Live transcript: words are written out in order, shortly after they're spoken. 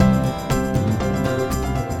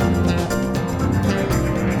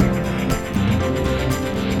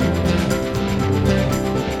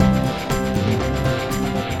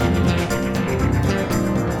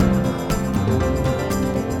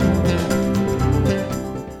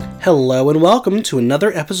Hello and welcome to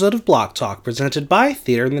another episode of Block Talk presented by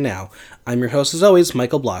Theater in the Now. I'm your host as always,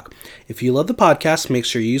 Michael Block. If you love the podcast, make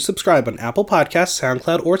sure you subscribe on Apple Podcasts,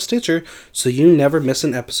 SoundCloud, or Stitcher so you never miss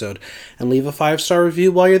an episode. And leave a 5-star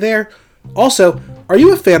review while you're there. Also, are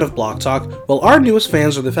you a fan of Block Talk? Well, our newest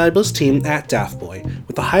fans are the fabulous team at Daft Boy.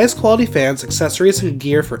 With the highest quality fans, accessories, and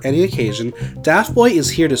gear for any occasion, Daft Boy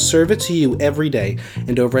is here to serve it to you every day.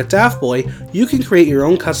 And over at Daft Boy, you can create your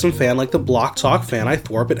own custom fan like the Block Talk fan I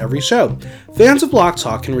throw up at every show. Fans of Block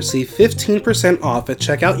Talk can receive 15% off at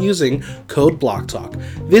checkout using code BLOCKTALK.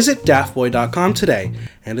 Visit daftboy.com today.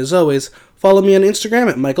 And as always, follow me on Instagram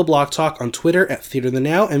at Michael Block Talk, on Twitter at Theater the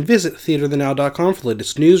Now, and visit theaterthenow.com for the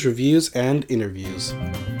latest news, reviews, and interviews.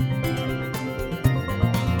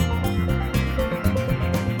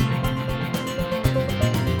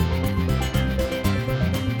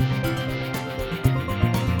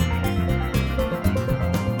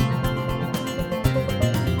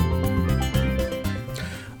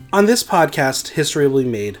 On this podcast, history will be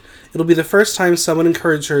made. It'll be the first time someone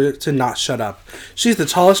encouraged her to not shut up. She's the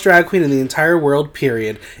tallest drag queen in the entire world,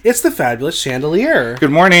 period. It's the fabulous Chandelier.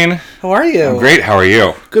 Good morning. How are you? I'm great. How are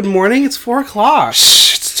you? Good morning. It's 4 o'clock.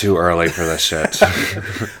 Shh, it's too early for this shit.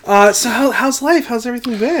 So how's life? How's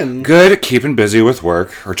everything been? Good. Keeping busy with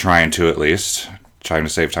work, or trying to at least. Trying to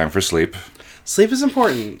save time for sleep. Sleep is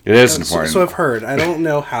important. It is important. So I've heard. I don't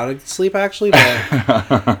know how to sleep, actually,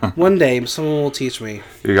 but one day someone will teach me.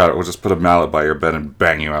 You got it. We'll just put a mallet by your bed and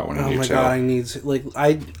bang you out when you need to. Oh my god, I need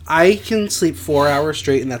to, I can sleep 4 hours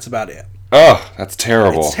straight, and that's about it. Oh, that's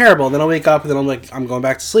terrible. It's terrible. Then I'll wake up, and then I'm like, I'm going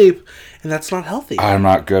back to sleep, and that's not healthy. I'm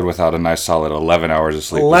not good without a nice solid 11 hours of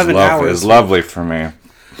sleep. 11 hours is lovely for me.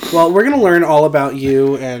 Well, we're going to learn all about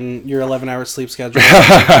you and your 11-hour sleep schedule,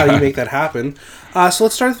 how you make that happen. So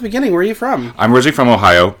let's start at the beginning. Where are you from? I'm originally from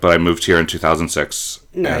Ohio, but I moved here in 2006.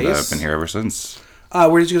 Nice. And I've been here ever since.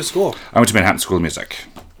 Where did you go to school? I went to Manhattan School of Music.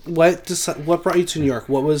 What brought you to New York?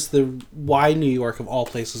 Why New York of all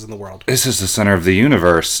places in the world? This is the center of the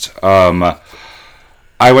universe.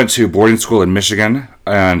 I went to boarding school in Michigan,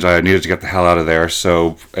 and I needed to get the hell out of there.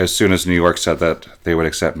 So as soon as New York said that they would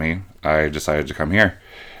accept me, I decided to come here,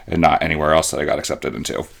 and not anywhere else that I got accepted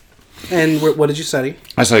into. And what did you study?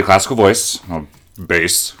 I studied classical voice,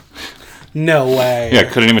 bass. No way. Yeah,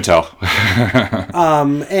 couldn't even tell.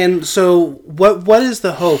 And so what is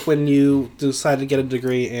the hope when you decide to get a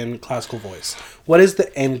degree in classical voice? What is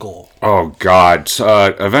the end goal? Oh, God.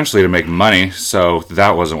 Eventually to make money, so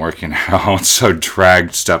that wasn't working out. So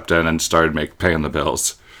drag stepped in and started paying the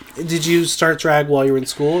bills. Did you start drag while you were in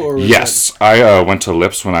school? Or yes. I went to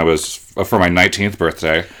Lips when I was, for my 19th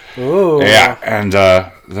birthday. Oh. Yeah, and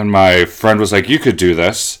then my friend was like, you could do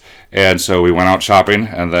this. And so we went out shopping,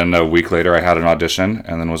 and then a week later I had an audition,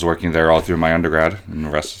 and then was working there all through my undergrad, and the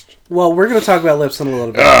rest. Well, we're going to talk about Lips in a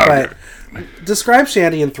little bit, but describe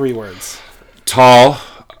Shandy in 3 words. Tall.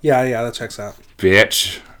 Yeah, that checks out.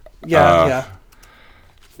 Bitch. Yeah.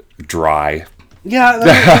 Dry. Yeah,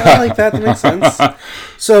 I like that. That makes sense.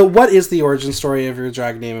 So what is the origin story of your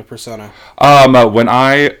drag name and persona? When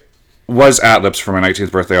I was at Lips for my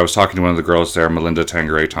 19th birthday, I was talking to one of the girls there, Melinda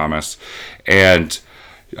Tangeray Thomas, and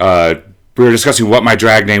we were discussing what my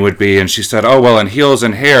drag name would be, and she said, oh, well, in heels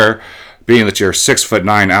and hair, being that you're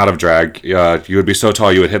 6'9" out of drag, you would be so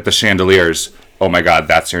tall you would hit the chandeliers. Oh my god,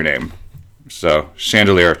 that's your name. So,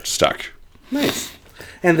 Chandelier stuck. Nice.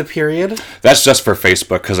 And the period? That's just for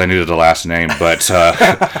Facebook, because I needed a last name, but,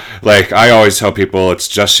 I always tell people it's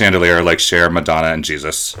just Chandelier, like Cher, Madonna, and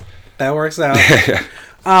Jesus. That works out.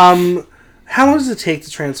 How long does it take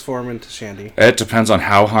to transform into Shandy? It depends on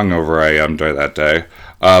how hungover I am during that day.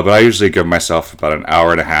 But I usually give myself about an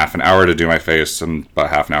hour and a half, an hour to do my face, and about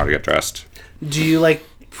half an hour to get dressed. Do you,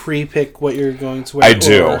 pre-pick what you're going to wear?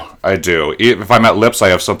 I do. If I'm at Lips, I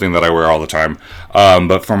have something that I wear all the time.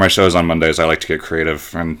 But for my shows on Mondays, I like to get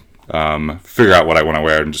creative and figure out what I want to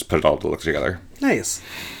wear and just put it all to look together. Nice.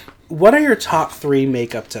 What are your top 3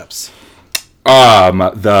 makeup tips?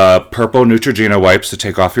 The purple Neutrogena wipes to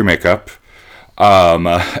take off your makeup.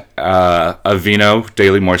 Aveeno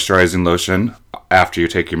daily moisturizing lotion after you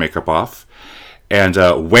take your makeup off. And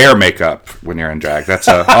wear makeup when you're in drag. That's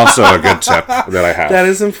also a good tip that I have. That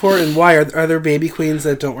is important. Why? Are there baby queens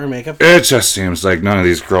that don't wear makeup? It just seems like none of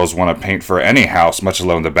these girls want to paint for any house, much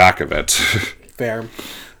alone the back of it. Fair.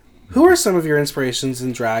 Who are some of your inspirations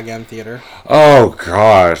in drag and theater? Oh,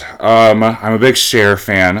 God. I'm a big Cher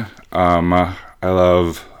fan. I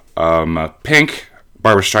love Pink,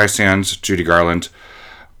 Barbra Streisand, Judy Garland.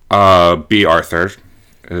 B. Arthur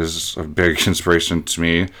is a big inspiration to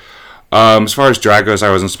me. As far as drag goes, I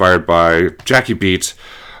was inspired by Jackie Beat,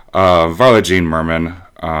 Varla Jean Merman,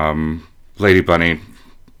 Lady Bunny,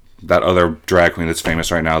 that other drag queen that's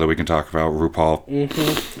famous right now that we can talk about,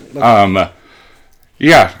 RuPaul.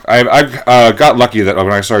 Yeah, I got lucky that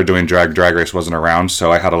when I started doing Drag Race wasn't around,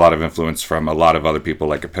 so I had a lot of influence from a lot of other people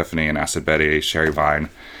like Epiphany and Acid Betty, Sherry Vine,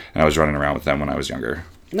 and I was running around with them when I was younger.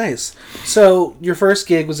 Nice. So, your first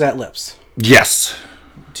gig was at Lips. Yes.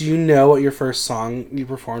 Do you know what your first song you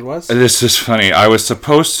performed was? This is funny. I was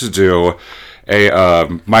supposed to do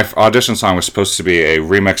my audition song was supposed to be a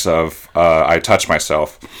remix of I Touch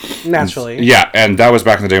Myself. Naturally. Yeah, and that was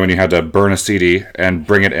back in the day when you had to burn a CD and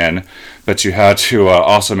bring it in, but you had to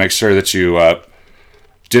also make sure that you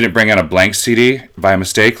didn't bring in a blank CD by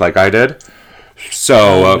mistake like I did.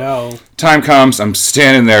 So time comes, I'm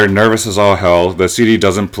standing there nervous as all hell, the CD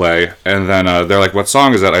doesn't play, and then they're like, what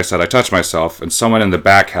song is that? I said, I Touch Myself, and someone in the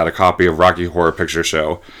back had a copy of Rocky Horror Picture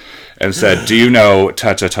Show and said, do you know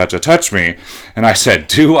Touch Me? And I said,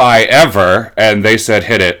 do I ever? And they said,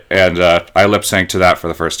 hit it, and I lip synced to that for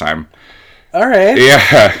the first time. All right.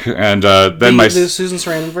 Yeah, and then the Susan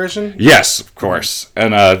Sarandon version? Yes, of course.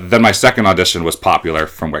 And then my second audition was Popular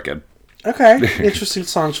from Wicked. Okay, interesting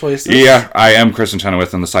song choices. Yeah, I am Kristen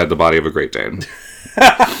Chenoweth on the side of the body of a Great Dane.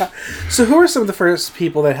 So who are some of the first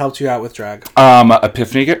people that helped you out with drag?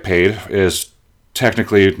 Epiphany Get Paid is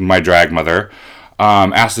technically my drag mother.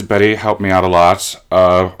 Acid Betty helped me out a lot.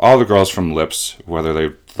 All the girls from Lips, whether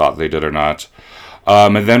they thought they did or not.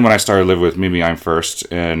 And then when I started living with Mimi I'm First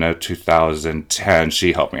in 2010,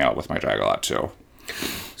 she helped me out with my drag a lot too.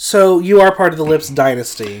 So you are part of the Lips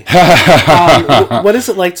dynasty. What is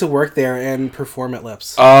it like to work there and perform at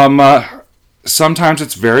Lips? Sometimes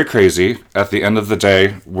it's very crazy. At the end of the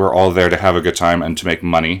day, we're all there to have a good time and to make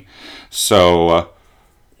money. So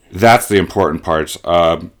that's the important part.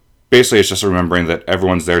 Basically, it's just remembering that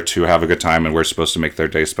everyone's there to have a good time and we're supposed to make their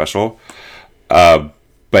day special. But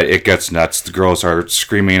it gets nuts. The girls are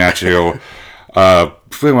screaming at you.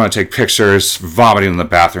 They want to take pictures, vomiting in the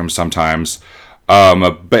bathroom sometimes.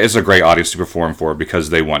 But it's a great audience to perform for because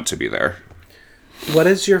they want to be there. What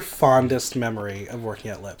is your fondest memory of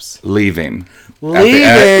working at Lips? Leaving.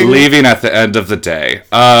 Leaving at the end of the day.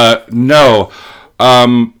 No.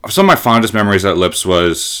 Some of my fondest memories at Lips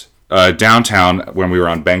was downtown when we were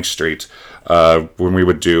on Bank Street. When we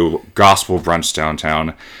would do gospel brunch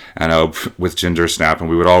downtown and with Ginger Snap, and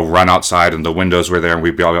we would all run outside and the windows were there and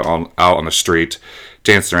we'd be all out on the street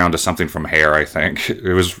dancing around to something from Hair, I think.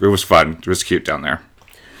 It was fun. It was cute down there.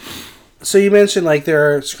 So you mentioned like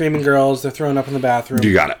there are screaming girls, they're thrown up in the bathroom.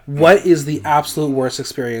 You got it. What is the absolute worst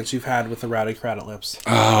experience you've had with the rowdy crowd at Lips?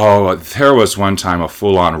 Oh, there was one time a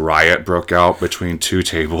full-on riot broke out between two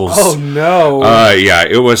tables. Oh no. Yeah,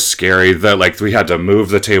 it was scary. We had to move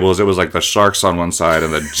the tables. It was like the Sharks on one side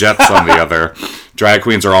and the Jets on the other. Drag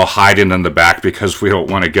queens are all hiding in the back because we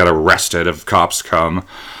don't want to get arrested if cops come.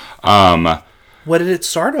 What did it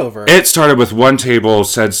start over? It started with one table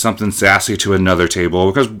said something sassy to another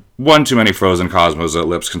table because one too many frozen Cosmos at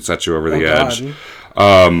Lips can set you over the edge.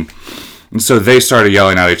 And so they started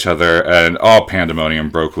yelling at each other and all pandemonium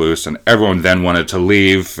broke loose and everyone then wanted to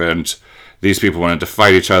leave and these people wanted to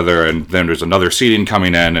fight each other and then there's another seating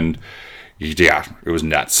coming in and yeah, it was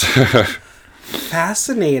nuts.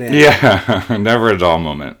 Fascinating. Yeah, never a dull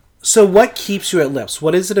moment. So what keeps you at Lips?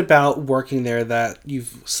 What is it about working there that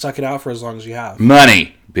you've stuck it out for as long as you have?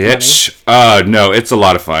 Money, bitch. No, it's a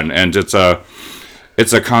lot of fun, and it's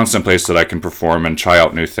a constant place that I can perform and try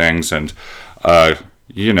out new things, and get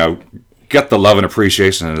the love and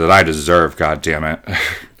appreciation that I deserve. God damn it.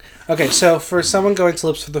 Okay, so for someone going to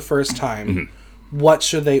Lips for the first time, what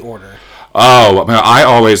should they order? Oh, I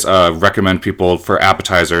always recommend people for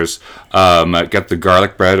appetizers, get the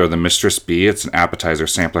garlic bread or the Mistress B. It's an appetizer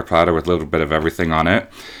sampler platter with a little bit of everything on it.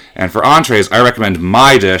 And for entrees, I recommend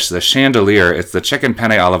my dish, the Chandelier. It's the chicken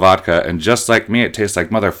penne alla vodka, and just like me, it tastes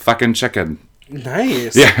like motherfucking chicken.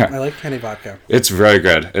 Nice. Yeah. I like penne vodka. It's very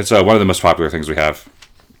good. It's one of the most popular things we have.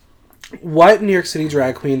 What New York City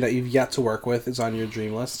drag queen that you've yet to work with is on your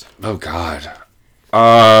dream list? Oh, God.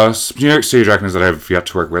 New York City drag queens that I've yet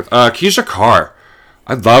to work with. Keisha Carr.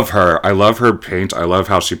 I love her. I love her paint. I love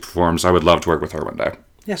how she performs. I would love to work with her one day.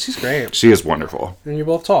 Yeah, she's great. She is wonderful. And you're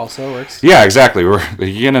both tall, so it works. Yeah, exactly. We're the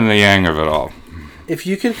yin and the yang of it all. If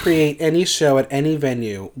you could create any show at any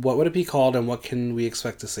venue, what would it be called and what can we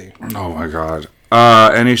expect to see? Oh my God.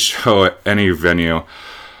 Any show at any venue.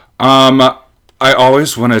 I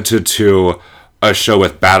always wanted to do a show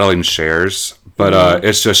with battling Chers. But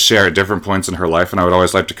it's just Cher at different points in her life, and I would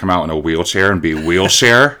always like to come out in a wheelchair and be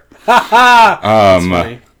Wheelchair.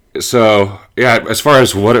 So, yeah, as far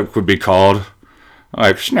as what it would be called,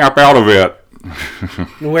 like, snap out of it.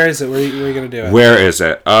 Where is it? Where are you going to do it? Where is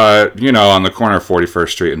it? On the corner of 41st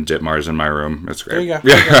Street and Ditmar's in my room. It's great. There you go.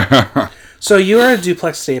 Yeah. So you are a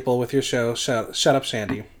duplex staple with your show, Shut Up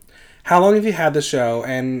Shandy. How long have you had the show,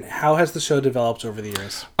 and how has the show developed over the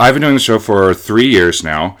years? I've been doing the show for 3 years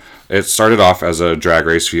now. It started off as a drag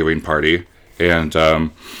race viewing party, and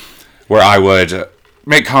where I would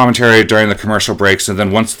make commentary during the commercial breaks, and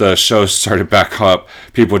then once the show started back up,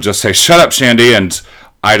 people would just say, "Shut up, Shandy," and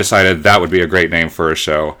I decided that would be a great name for a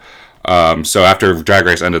show. So after Drag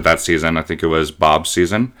Race ended that season, I think it was Bob's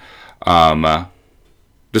season,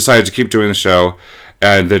 decided to keep doing the show,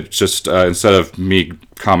 and it just, instead of me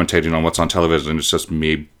commentating on what's on television, it's just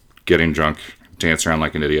me getting drunk, dancing around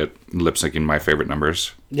like an idiot, lip-syncing my favorite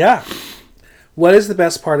numbers. Yeah. What is the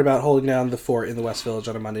best part about holding down the fort in the West Village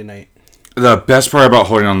on a Monday night? The best part about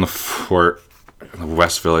holding on the fort in the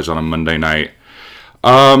West Village on a Monday night,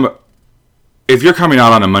 if you're coming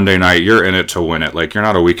out on a Monday night, you're in it to win it. Like, you're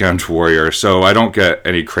not a weekend warrior, so I don't get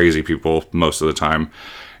any crazy people most of the time.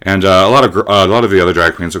 And a lot of the other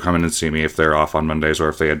drag queens will come in and see me if they're off on Mondays or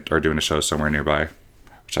if they are doing a show somewhere nearby,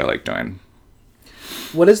 which I like doing.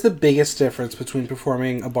 What is the biggest difference between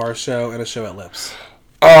performing a bar show and a show at Lips?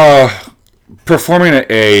 Performing at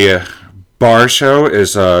a bar show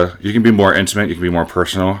is, you can be more intimate, you can be more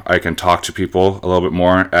personal. I can talk to people a little bit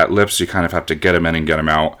more. At Lips, you kind of have to get them in and get them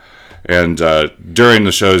out. And during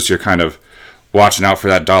the shows, you're kind of watching out for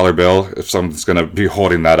that dollar bill if someone's going to be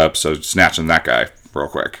holding that up, so snatching that guy real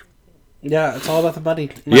quick. Yeah, it's all about the money.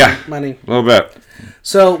 Money. A little bit.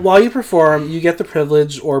 So while you perform, you get the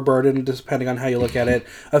privilege or burden, depending on how you look at it,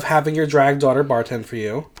 of having your drag daughter bartend for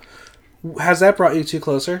you. Has that brought you two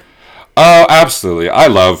closer? Oh, absolutely. I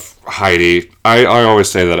love Heidi. I always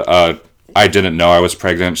say that I didn't know I was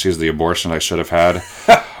pregnant. She's the abortion I should have had.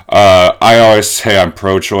 I always say I'm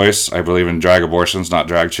pro-choice. I believe in drag abortions, not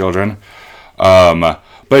drag children. But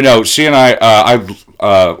no, she and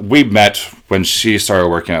we met when she started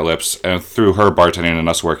working at Lips, and through her bartending and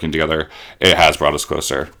us working together, it has brought us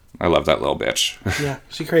closer. I love that little bitch. Yeah,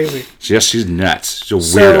 she's crazy. Yes, she's nuts.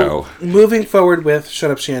 She's a weirdo. So, moving forward with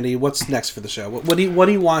Shut Up Shandy, what's next for the show? What do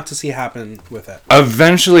you want to see happen with it?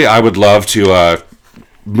 Eventually, I would love to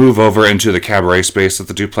move over into the cabaret space at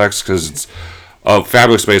the duplex, because it's a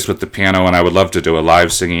fabulous space with the piano, and I would love to do a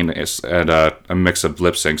live singing and a mix of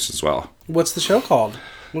lip syncs as well. What's the show called?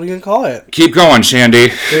 What are you going to call it? Keep going, Shandy.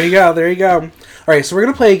 There you go. All right, so we're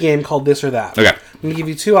going to play a game called This or That. Okay. I'm going to give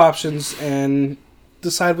you two options and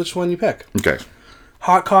decide which one you pick. Okay.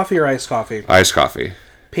 Hot coffee or iced coffee? Iced coffee.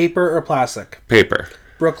 Paper or plastic? Paper.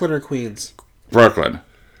 Brooklyn or Queens? Brooklyn.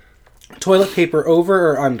 Toilet paper over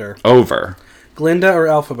or under? Over. Glinda or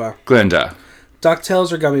Elphaba? Glinda.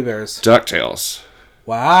 DuckTales or Gummy Bears? DuckTales.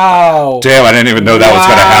 Wow. Damn, I didn't even know that was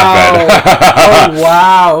going to happen. Oh,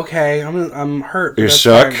 wow. Okay. I'm hurt. You're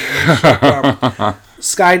shook?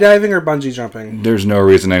 Skydiving or bungee jumping? There's no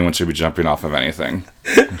reason anyone should be jumping off of anything.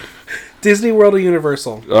 Disney World or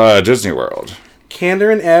Universal? Disney World. Candor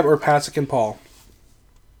and Ebb or Pasek and Paul?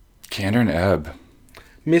 Candor and Ebb.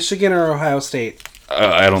 Michigan or Ohio State?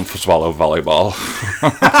 I don't swallow volleyball.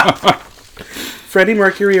 Freddie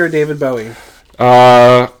Mercury or David Bowie?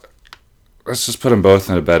 Let's just put them both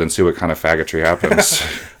in a bed and see what kind of faggotry happens.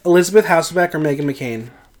 Elizabeth Hasselbeck or Meghan McCain?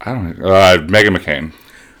 I don't know. Meghan McCain.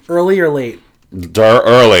 Early or late?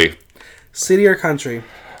 Early. City or country?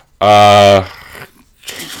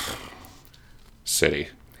 City.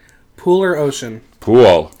 Pool or ocean?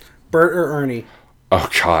 Pool. Bert or Ernie? Oh,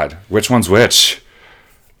 God. Which one's which?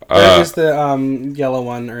 Bert is the yellow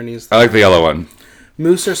one. Ernie's I like the yellow one.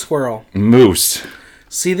 Moose or squirrel? Moose.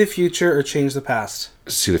 See the future or change the past?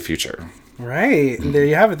 See the future. Right. And there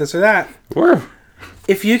you have it. This or that. Woo.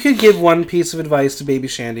 If you could give one piece of advice to baby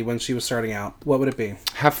Shandy when she was starting out, what would it be?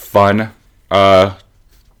 Have fun.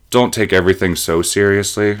 Don't take everything so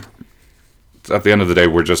seriously. At the end of the day,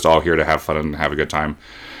 we're just all here to have fun and have a good time.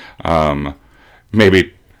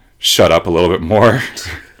 Maybe shut up a little bit more.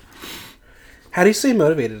 How do you stay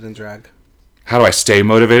motivated in drag? How do I stay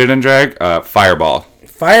motivated in drag? Fireball.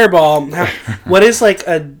 Fireball. What is like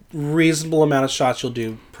a reasonable amount of shots you'll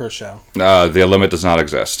do per show? The limit does not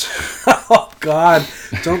exist. Oh, God.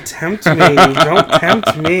 Don't tempt me. Don't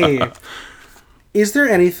tempt me. Is there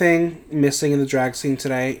anything missing in the drag scene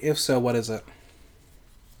today? If so, what is it?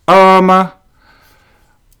 I'm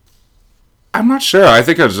not sure. I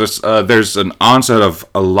think it's just there's an onset of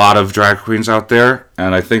a lot of drag queens out there,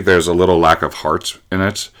 and I think there's a little lack of heart in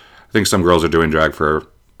it. I think some girls are doing drag for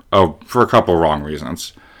a couple wrong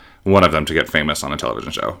reasons. One of them to get famous on a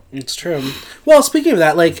television show. It's true. Well, speaking of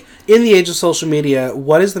that, like, in the age of social media,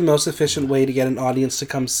 what is the most efficient way to get an audience to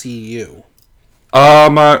come see you?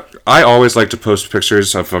 I always like to post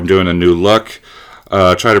pictures if I'm doing a new look.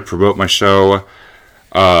 Try to promote my show.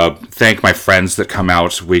 Thank my friends that come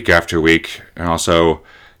out week after week, and also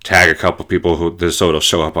tag a couple people so it'll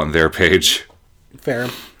show up on their page. Fair.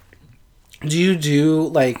 Do you do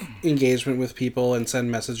like engagement with people and send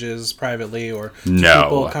messages privately, or do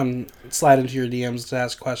people come slide into your DMs to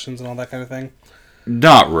ask questions and all that kind of thing?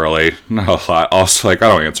 Not really. Not a lot. Also, I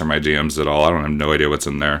don't answer my DMs at all. I don't have no idea what's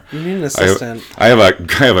in there. You need an assistant. I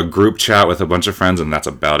have a group chat with a bunch of friends, and that's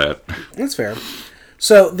about it. That's fair.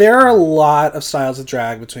 So there are a lot of styles of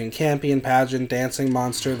drag between campy and pageant, dancing,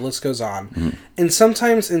 monster, the list goes on. Mm-hmm. And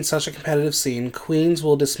sometimes in such a competitive scene, queens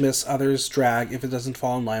will dismiss others' drag if it doesn't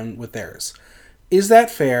fall in line with theirs. Is that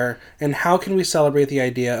fair? And how can we celebrate the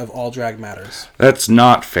idea of all drag matters? That's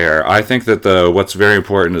not fair. I think that what's very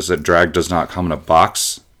important is that drag does not come in a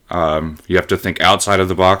box. You have to think outside of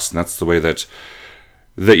the box, and that's the way that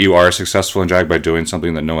you are successful in drag, by doing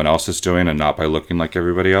something that no one else is doing and not by looking like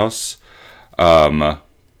everybody else. Yeah,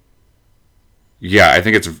 I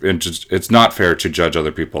think it's not fair to judge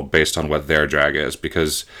other people based on what their drag is,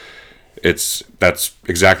 because that's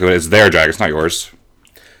exactly what it is. Their drag, it's not yours.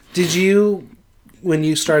 Did you, when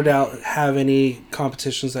you started out, have any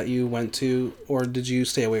competitions that you went to, or did you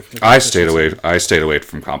stay away from competitions? I stayed away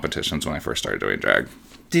from competitions when I first started doing drag.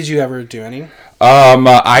 Did you ever do any?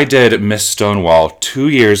 I did Miss Stonewall 2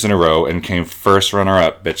 years in a row and came first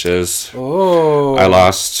runner-up, bitches. Oh. I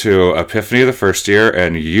lost to Epiphany the first year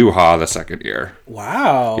and Yuha the second year.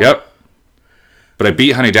 Wow. Yep. But I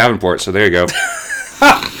beat Honey Davenport, so there you go.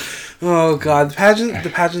 Oh, God.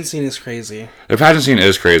 The pageant scene is crazy. The pageant scene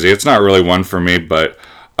is crazy. It's not really one for me, but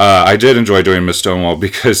I did enjoy doing Miss Stonewall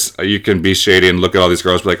because you can be shady and look at all these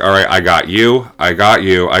girls and be like, all right, I got you.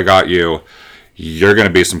 You're going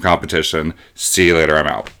to be some competition. See you later. I'm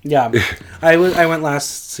out. Yeah. I went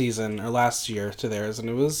last year to theirs, and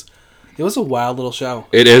it was a wild little show.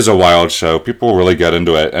 It is a wild show. People really get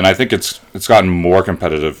into it, and I think it's gotten more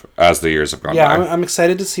competitive as the years have gone by. Yeah, I'm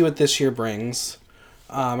excited to see what this year brings.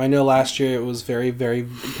 I know last year it was very, very,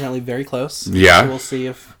 apparently very close. Yeah. So we'll see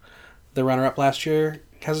if the runner-up last year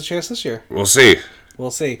has a chance this year. We'll see.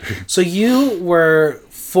 So you were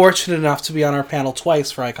fortunate enough to be on our panel twice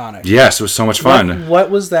for Iconic. Yes, it was so much fun. What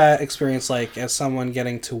was that experience like as someone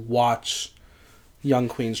getting to watch young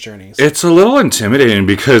queens' journeys? It's a little intimidating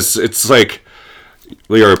because it's like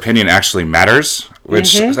your opinion actually matters,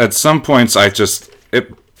 which at some points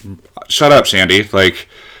shut up, Shandy. Like,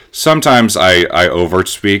 sometimes I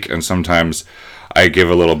overspeak and sometimes I give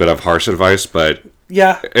a little bit of harsh advice, but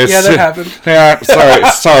yeah, that happened. Yeah,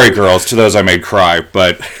 sorry, girls, to those I made cry,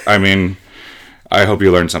 but I mean, I hope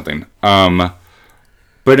you learned something. But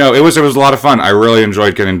no, it was a lot of fun. I really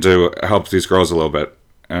enjoyed getting to help these girls a little bit,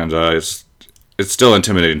 and it's still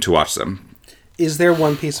intimidating to watch them. Is there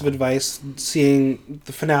one piece of advice, seeing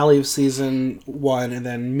the finale of season 1 and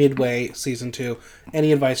then midway season 2?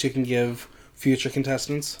 Any advice you can give future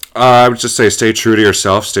contestants? I would just say stay true to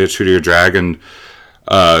yourself, stay true to your drag, and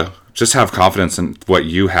just have confidence in what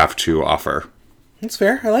you have to offer. That's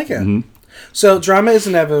fair. I like it. Mm-hmm. So, drama is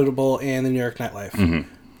inevitable in the New York nightlife. Mm-hmm.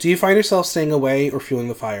 Do you find yourself staying away or fueling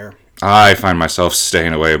the fire? I find myself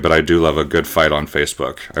staying away, but I do love a good fight on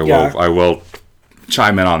Facebook. I will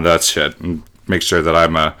chime in on that shit and make sure that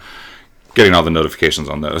I'm getting all the notifications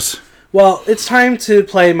on those. Well, it's time to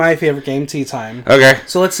play my favorite game, Tea Time. Okay.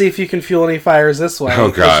 So let's see if you can fuel any fires this way.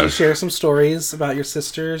 Oh, God. You share some stories about your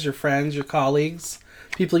sisters, your friends, your colleagues,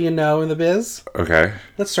 people you know in the biz. Okay.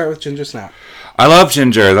 Let's start with Ginger Snap. I love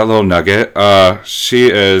Ginger, that little nugget. She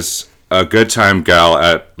is a good time gal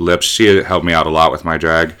at Lips. She helped me out a lot with my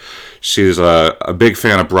drag. She's a big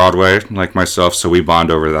fan of Broadway, like myself, so we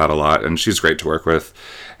bond over that a lot, and she's great to work with.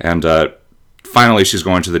 And finally, she's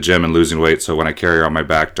going to the gym and losing weight, so when I carry her on my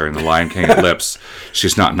back during the Lion King at Lips,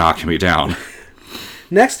 she's not knocking me down.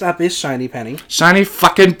 Next up is Shiny Penny. Shiny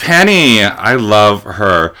fucking Penny! I love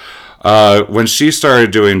her. When she started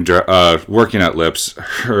doing working at Lips,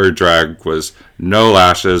 her drag was no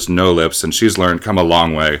lashes, no lips, and she's come a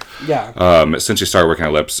long way. Yeah. Since she started working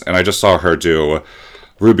at Lips, and I just saw her do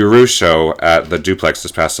Ruby Roo show at the Duplex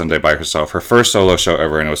this past Sunday by herself. Her first solo show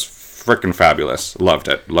ever, and it was freaking fabulous. Loved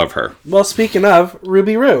it. Love her. Well, speaking of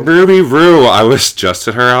Ruby Roo. Ruby Roo. I was just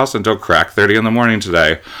at her house until crack 30 in the morning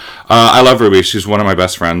today. I love Ruby. She's one of my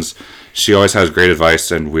best friends. She always has great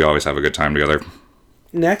advice, and we always have a good time together.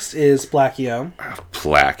 Next is Blackie O.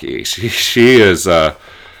 Blackie. She is...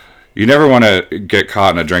 you never want to get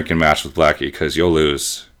caught in a drinking match with Blackie, because you'll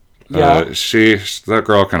lose. Yeah. That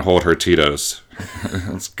girl can hold her Tito's.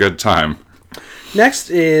 It's a good time. Next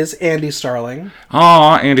is Andy Starling.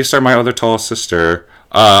 Aw, Andy Star, my other tall sister.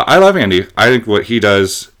 I love Andy. I think what he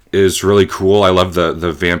does is really cool. I love the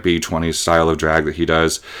vampy 20s style of drag that he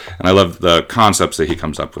does, and I love the concepts that he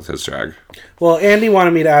comes up with his drag. Well, Andy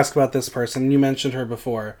wanted me to ask about this person. You mentioned her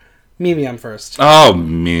before. Mimi, I'm first. Oh,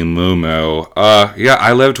 Mimumo. Yeah,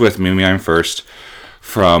 I lived with Mimi I'm First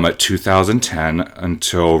from 2010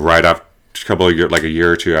 until right after a couple of years, like a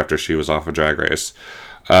year or two after she was off of Drag Race.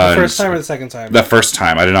 The first time or the second time? The first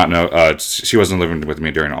time. I did not know. She wasn't living with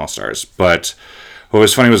me during All Stars. But what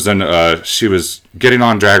was funny was then she was getting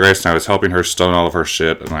on Drag Race and I was helping her stone all of her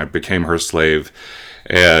shit and I became her slave.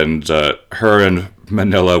 And her and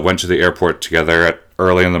Manila went to the airport together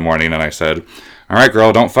early in the morning and I said, all right,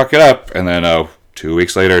 girl, don't fuck it up. And then 2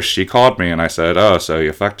 weeks later, she called me and I said, oh, so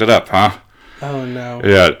you fucked it up, huh? Oh, no.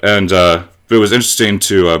 Yeah, and it was interesting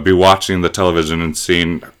to be watching the television and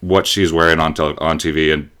seeing what she's wearing on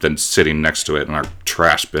TV and then sitting next to it in our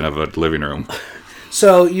trash bin of a living room.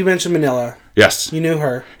 So, you mentioned Manila. Yes. You knew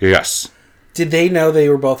her. Yes. Did they know they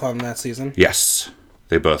were both on that season? Yes.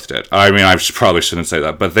 They both did. I mean, I probably shouldn't say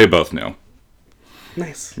that, but they both knew.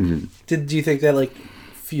 Nice. Mm-hmm. Do you think that,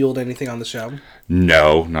 fueled anything on the show?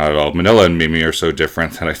 No, not at all. Manila and Mimi are so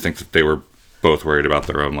different that I think that they were both worried about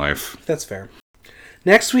their own life. That's fair.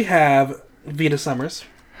 Next, we have Vita Summers.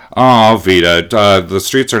 Oh, Vita. The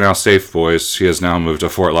streets are now safe, boys. She has now moved to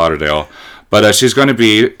Fort Lauderdale. But she's going to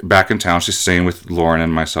be back in town. She's staying with Lauren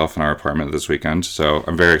and myself in our apartment this weekend. So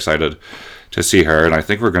I'm very excited to see her. And I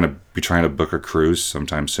think we're going to be trying to book a cruise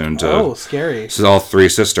sometime soon. Scary. This is all three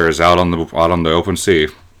sisters out on the open sea.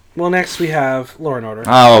 Well, next we have Lauren Order.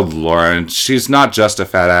 Oh, Lauren. She's not just a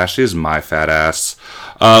fat ass. She's my fat ass.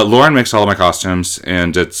 Lauren makes all of my costumes,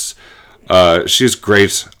 and she's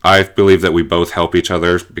great. I believe that we both help each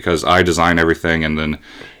other because I design everything, and then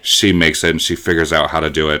she makes it, and she figures out how to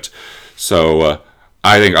do it. So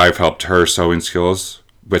I think I've helped her sewing skills,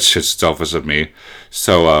 which is selfish of me.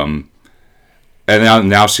 So, and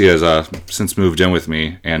now she has since moved in with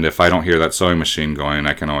me, and if I don't hear that sewing machine going,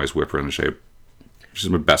 I can always whip her into shape. She's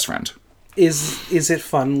my best friend. Is it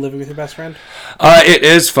fun living with your best friend? It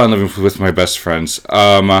is fun living with my best friends.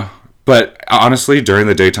 But honestly, during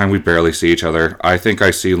the daytime, we barely see each other. I think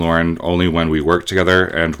I see Lauren only when we work together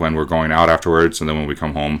and when we're going out afterwards and then when we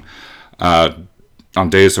come home. On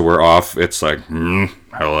days that we're off, it's like,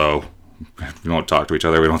 hello. We don't talk to each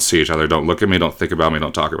other. We don't see each other. Don't look at me. Don't think about me.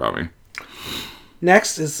 Don't talk about me.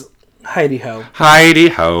 Next is Heidi Ho. Heidi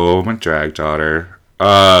Ho, my drag daughter.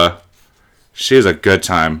 She's a good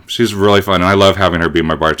time. She's really fun, and I love having her be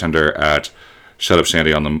my bartender at Shut Up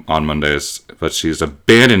Shandy on Mondays. But she's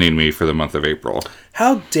abandoning me for the month of April.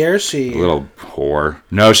 How dare she? Little whore.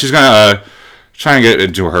 No, she's gonna try and get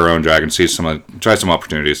into her own drag and try some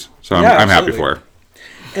opportunities. So I'm happy for her.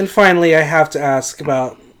 And finally, I have to ask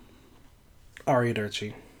about Aria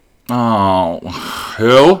Durci. Oh,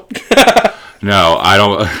 who? No, I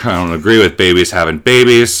don't agree with babies having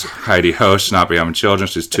babies. Heidi Ho should not be having children.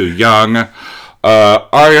 She's too young.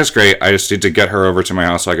 Aria's great. I just need to get her over to my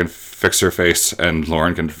house so I can fix her face and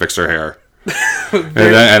Lauren can fix her hair.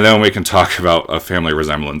 and then we can talk about a family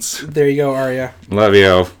resemblance. There you go, Aria. Love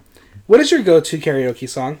you. What is your go-to karaoke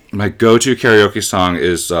song? My go-to karaoke song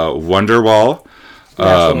is Wonderwall,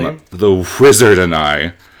 The Wizard and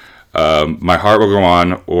I, My Heart Will Go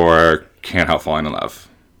On, or Can't Help Falling in Love.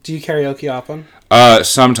 Do you karaoke often?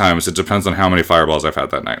 Sometimes. It depends on how many fireballs I've had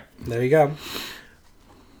that night. There you go.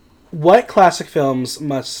 What classic films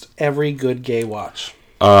must every good gay watch?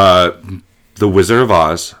 The Wizard of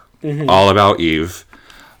Oz. Mm-hmm. All About Eve.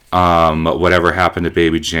 Whatever Happened to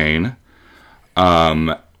Baby Jane.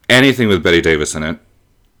 Anything with Bette Davis in it.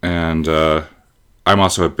 And I'm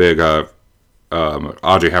also a big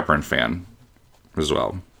Audrey Hepburn fan as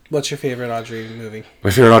well. What's your favorite Audrey movie? My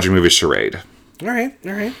favorite Audrey movie is Charade. All right.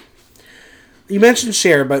 You mentioned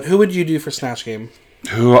Cher, but who would you do for Snatch Game?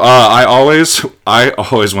 Who I always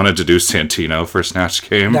wanted to do Santino for Snatch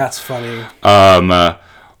Game. That's funny.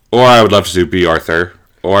 Or I would love to do B. Arthur.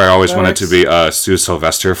 Or I always wanted to be Sue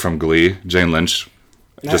Sylvester from Glee, Jane Lynch.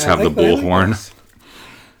 Just have the bullhorn.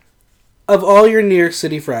 Of all your New York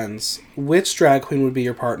City friends, which drag queen would be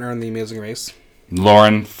your partner in The Amazing Race?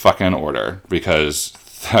 Lauren fucking Order, because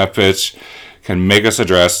that bitch can make us a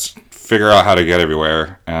dress, figure out how to get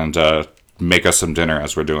everywhere, and make us some dinner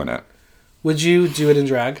as we're doing it. Would you do it in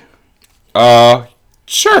drag?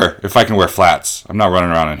 Sure, if I can wear flats. I'm not running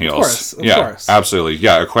around in heels. Of course. Absolutely.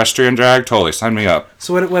 Yeah, equestrian drag, totally. Sign me up.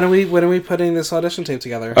 So when are we putting this audition tape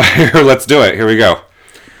together? Let's do it. Here we go.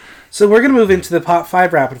 So we're going to move into the Pop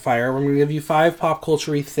 5 Rapid Fire. We're going to give you 5 pop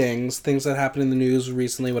culture-y things that happened in the news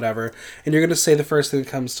recently, whatever. And you're going to say the first thing that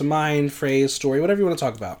comes to mind, phrase, story, whatever you want to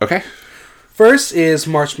talk about. Okay. First is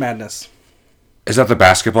March Madness. Is that the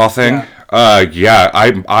basketball thing? Yeah.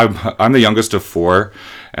 I'm the youngest of four,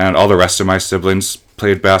 and all the rest of my siblings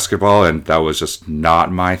played basketball, and that was just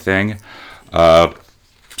not my thing. As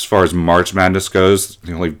far as March Madness goes,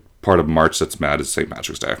 the only part of March that's mad is St.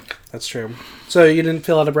 Patrick's Day. That's true. So you didn't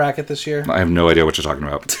fill out a bracket this year? I have no idea what you're talking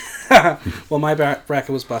about. Well, my bracket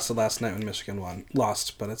was busted last night when Michigan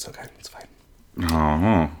lost, but it's okay. It's fine.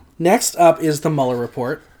 Oh. Next up is the Mueller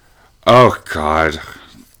report. Oh, God.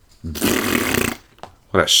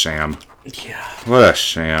 What a sham. Yeah. What a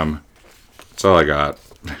sham. That's all I got.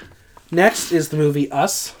 Next is the movie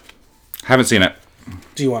Us. Haven't seen it.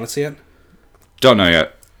 Do you want to see it? Don't know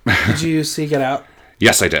yet. Did you see Get Out?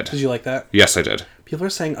 Yes, I did. Did you like that? Yes, I did. People are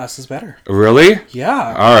saying Us is better. Really?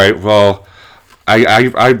 Yeah. All right. Well,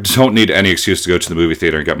 I don't need any excuse to go to the movie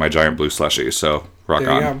theater and get my giant blue slushie, so rock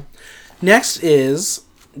There on. you go. Next is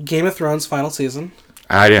Game of Thrones final season.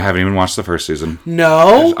 I haven't even watched the first season.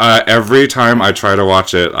 No? Every time I try to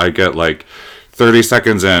watch it, I get like 30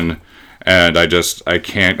 seconds in, and I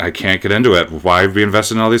can't get into it. Why be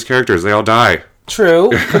invested in all these characters? They all die. True,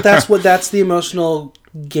 but that's the emotional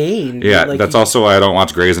gain. Yeah, like, that's also why I don't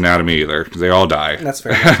watch Grey's Anatomy either. They all die. That's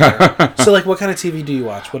fair. That's fair. So, like, what kind of TV do you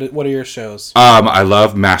watch? What are your shows? I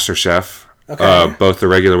love MasterChef. Okay. Both the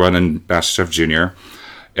regular one and MasterChef Junior.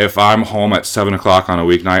 If I'm home at 7 o'clock on a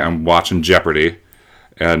weeknight, I'm watching Jeopardy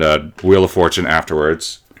and Wheel of Fortune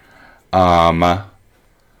afterwards. What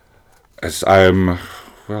else am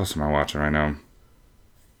I watching right now?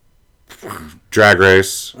 Drag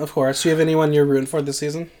Race. Of course. Do you have anyone you're rooting for this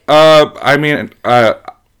season? Being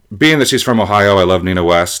that she's from Ohio, I love Nina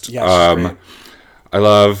West. Yeah, she's great. I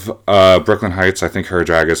love Brooklyn Heights. I think her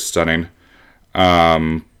drag is stunning.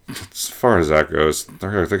 As far as that goes,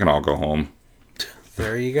 they can all go home.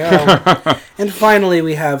 There you go. And finally,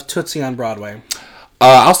 we have Tootsie on Broadway.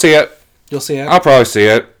 I'll see it. You'll see it? I'll probably see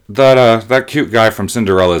it. That cute guy from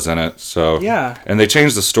Cinderella's in it. So Yeah. And they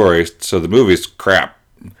changed the story, so the movie's crap.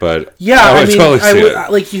 But Yeah, I would totally see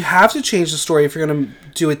it. like, you have to change the story if you're going to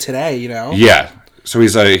do it today, you know? Yeah. So he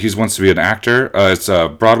wants to be an actor. It's a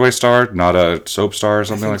Broadway star, not a soap star or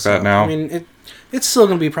something like that now. I mean, it's still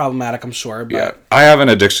going to be problematic, I'm sure. But... Yeah. I have an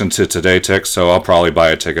addiction to Today Ticks, so I'll probably buy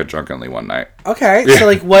a ticket drunkenly one night. Okay. Yeah. So,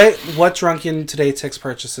 like, what drunken Today Ticks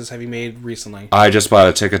purchases have you made recently? I just bought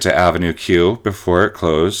a ticket to Avenue Q before it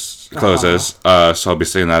closes. So I'll be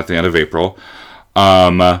seeing that at the end of April.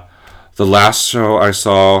 The last show I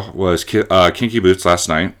saw was Kinky Boots last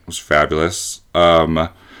night. It was fabulous.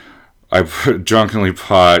 I drunkenly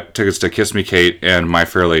bought tickets to Kiss Me Kate and My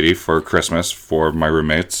Fair Lady for Christmas for my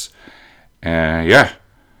roommates. And yeah,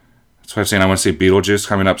 that's what I've seen. I want to see Beetlejuice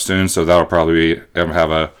coming up soon, so that'll probably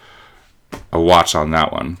have a watch on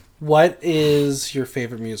that one. What is your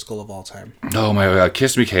favorite musical of all time? Oh my God,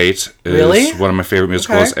 Kiss Me Kate is Really? one of my favorite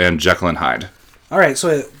musicals, Okay. and Jekyll and Hyde. All right,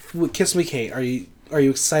 so Kiss Me Kate. Are you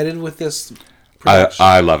excited with this production?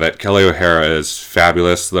 I love it. Kelly O'Hara is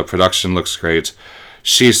fabulous. The production looks great.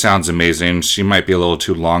 She sounds amazing. She might be a little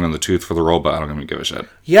too long in the tooth for the role, but I don't even give a shit.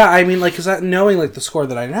 Yeah, I mean, like, because knowing, like, the score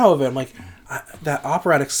that I know of it, I'm like, that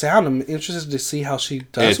operatic sound, I'm interested to see how she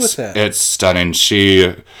does with it. It's stunning.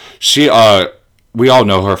 We all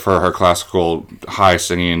know her for her classical high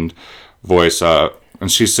singing voice,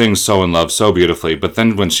 and she sings So in Love so beautifully. But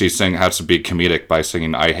then when she has to be comedic by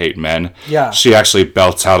singing I Hate Men, Yeah. she actually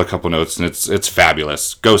belts out a couple notes, and it's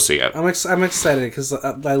fabulous. Go see it. I'm excited because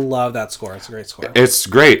I love that score. It's a great score. It's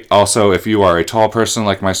great. Also, if you are a tall person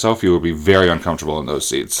like myself, you will be very uncomfortable in those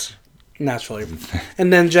seats. Naturally.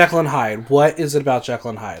 And then Jekyll and Hyde. What is it about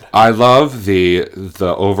Jekyll and Hyde? I love the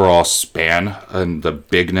overall span and the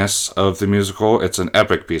bigness of the musical. It's an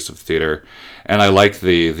epic piece of theater, and I like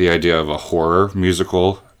the idea of a horror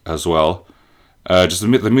musical as well. Just the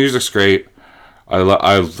music's great.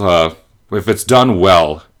 If it's done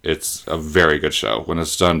well, it's a very good show. When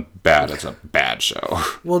it's done bad, it's a bad show.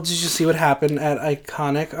 Well, did you see what happened at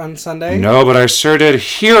Iconic on Sunday? No, but I sure did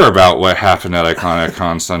hear about what happened at Iconic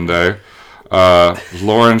on Sunday.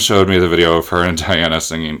 Lauren showed me the video of her and Diana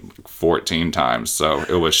singing 14 times, so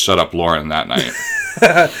it was Shut Up Lauren that night.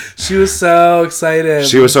 She was so excited.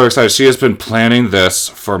 She was so excited. She has been planning this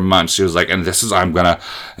for months. She was like, and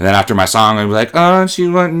then after my song, I'm like, oh, she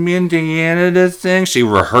wanted me and Diana to sing. She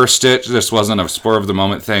rehearsed it. This wasn't a spur of the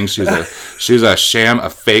moment thing. She's a sham, a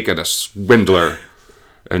fake, and a swindler.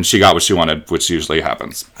 And she got what she wanted, which usually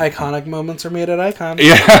happens. Iconic moments are made at Icon.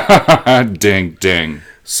 Yeah. Ding, ding.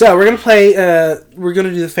 So we're gonna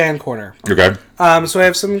do the fan corner. Okay. So I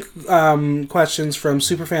have some questions from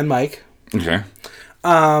Superfan Mike. Okay.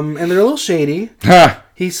 And they're a little shady. Ha!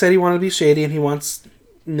 He said he wanted to be shady and he wants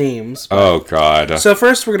names. Oh, God. So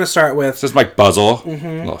first we're going to start with... This is Mike Buzzle.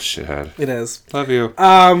 Little shithead. It is. Love you.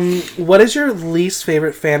 What is your least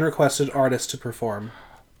favorite fan-requested artist to perform?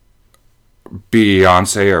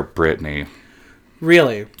 Beyonce or Britney?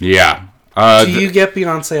 Really? Yeah. Do you get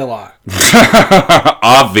Beyonce a lot?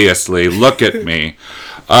 Obviously. Look at me.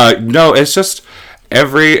 No, it's just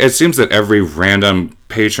it seems that every random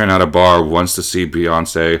patron at a bar wants to see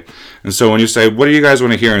Beyonce. And so when you say, what do you guys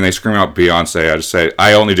want to hear? And they scream out Beyonce, I just say,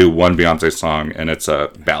 I only do one Beyonce song, and it's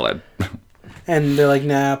a ballad. And they're like,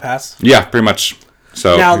 nah, pass. Yeah, pretty much.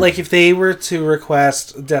 So now, like, if they were to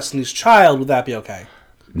request Destiny's Child, would that be okay?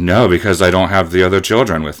 No, because I don't have the other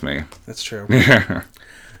children with me. That's true.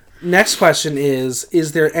 Next question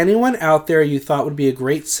is there anyone out there you thought would be a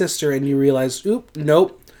great sister and you realized,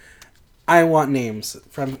 nope, I want names.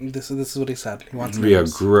 From this is what he said. He wants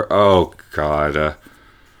names. Oh, God.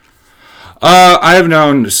 I've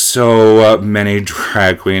known so many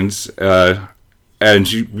drag queens, and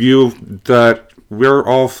that we're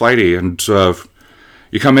all flighty, and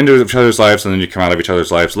you come into each other's lives and then you come out of each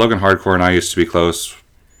other's lives. Logan Hardcore and I used to be close.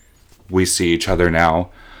 We see each other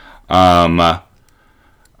now. I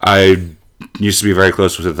used to be very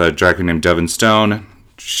close with a drag queen named Devin Stone.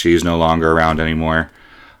 She's no longer around anymore.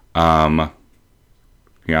 Yeah,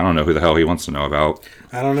 I don't know who the hell he wants to know about.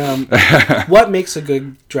 I don't know. What makes a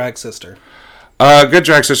good drag sister? Good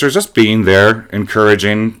drag sister is just being there,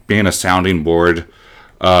 encouraging, being a sounding board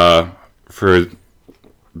for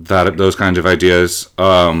those kinds of ideas.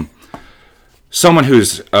 Someone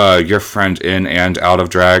who's your friend in and out of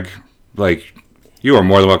drag, like, you are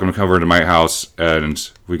more than welcome to come over to my house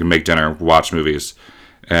and we can make dinner, watch movies,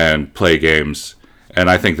 and play games. And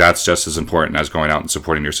I think that's just as important as going out and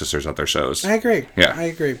supporting your sisters at their shows. I agree. Yeah. I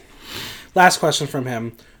agree. Last question from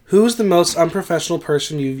him. Who's the most unprofessional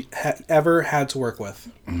person you've ever had to work with?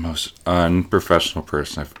 Most unprofessional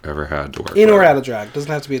person I've ever had to work with. In or out of drag.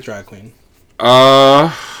 Doesn't have to be a drag queen.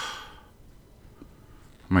 Oh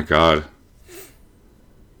my God.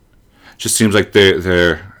 Just seems like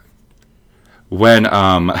they're when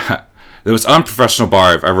the most unprofessional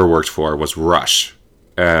bar I've ever worked for was Rush,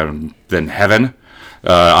 and then Heaven.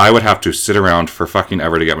 I would have to sit around for fucking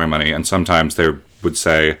ever to get my money, and sometimes they would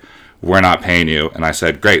say, "We're not paying you," and I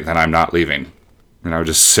said, "Great, then I'm not leaving," and I would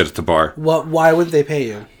just sit at the bar. Why wouldn't they pay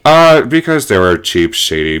you? Because they were cheap,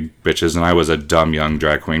 shady bitches, and I was a dumb young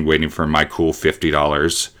drag queen waiting for my cool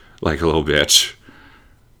 $50, like a little bitch.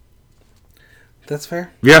 That's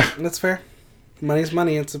fair. Yeah. That's fair. Money's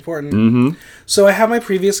money. It's important. Mm-hmm. So I have my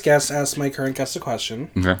previous guest ask my current guest a question.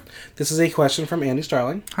 Okay. This is a question from Andy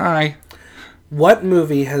Starling. Hi. What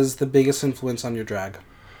movie has the biggest influence on your drag?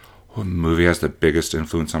 What movie has the biggest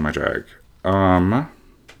influence on my drag? I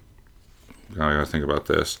gotta think about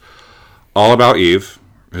this. All About Eve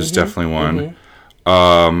is definitely one.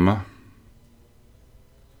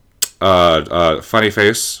 Funny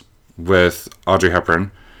Face with Audrey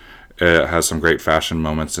Hepburn. It has some great fashion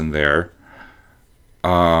moments in there.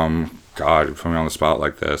 God, you put me on the spot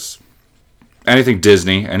like this. Anything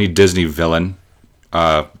Disney, any Disney villain.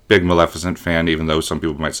 Big Maleficent fan, even though some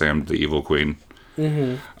people might say I'm the evil queen.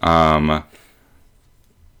 Yeah,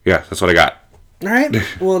 that's what I got. All right.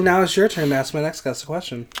 Well, now it's your turn to ask my next guest a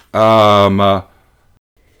question.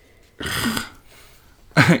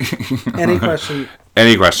 Any question.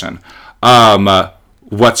 Any question.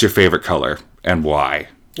 What's your favorite color and why?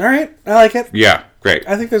 All right. I like it. Yeah, great.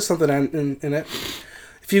 I think there's something in it.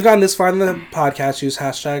 If you've gotten this far in the podcast, use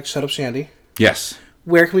hashtag #ShutUpShandy. Yes.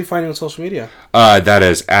 Where can we find you on social media? That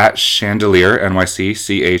is at Chandelier NYC,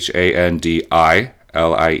 CHANDILIER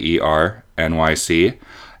NYC.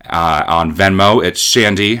 On Venmo, it's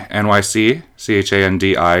Shandy NYC,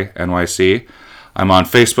 CHANDI NYC. I'm on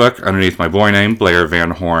Facebook underneath my boy name, Blair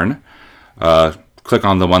Van Horn. Click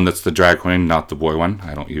on the one that's the drag queen, not the boy one.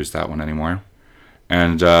 I don't use that one anymore.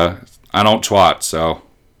 And I don't twat, so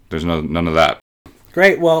there's none of that.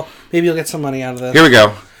 Great. Well, maybe you'll get some money out of this. Here we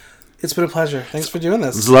go. It's been a pleasure. Thanks for doing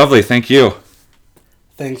this. It's lovely. Thank you.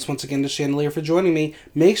 Thanks once again to Chandelier for joining me.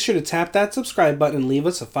 Make sure to tap that subscribe button and leave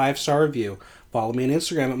us a 5-star review. Follow me on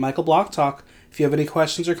Instagram at Michael Block Talk. If you have any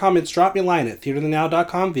questions or comments, drop me a line at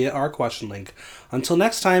theaterthenow.com via our question link. Until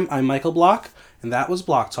next time, I'm Michael Block, and that was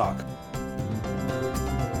Block Talk.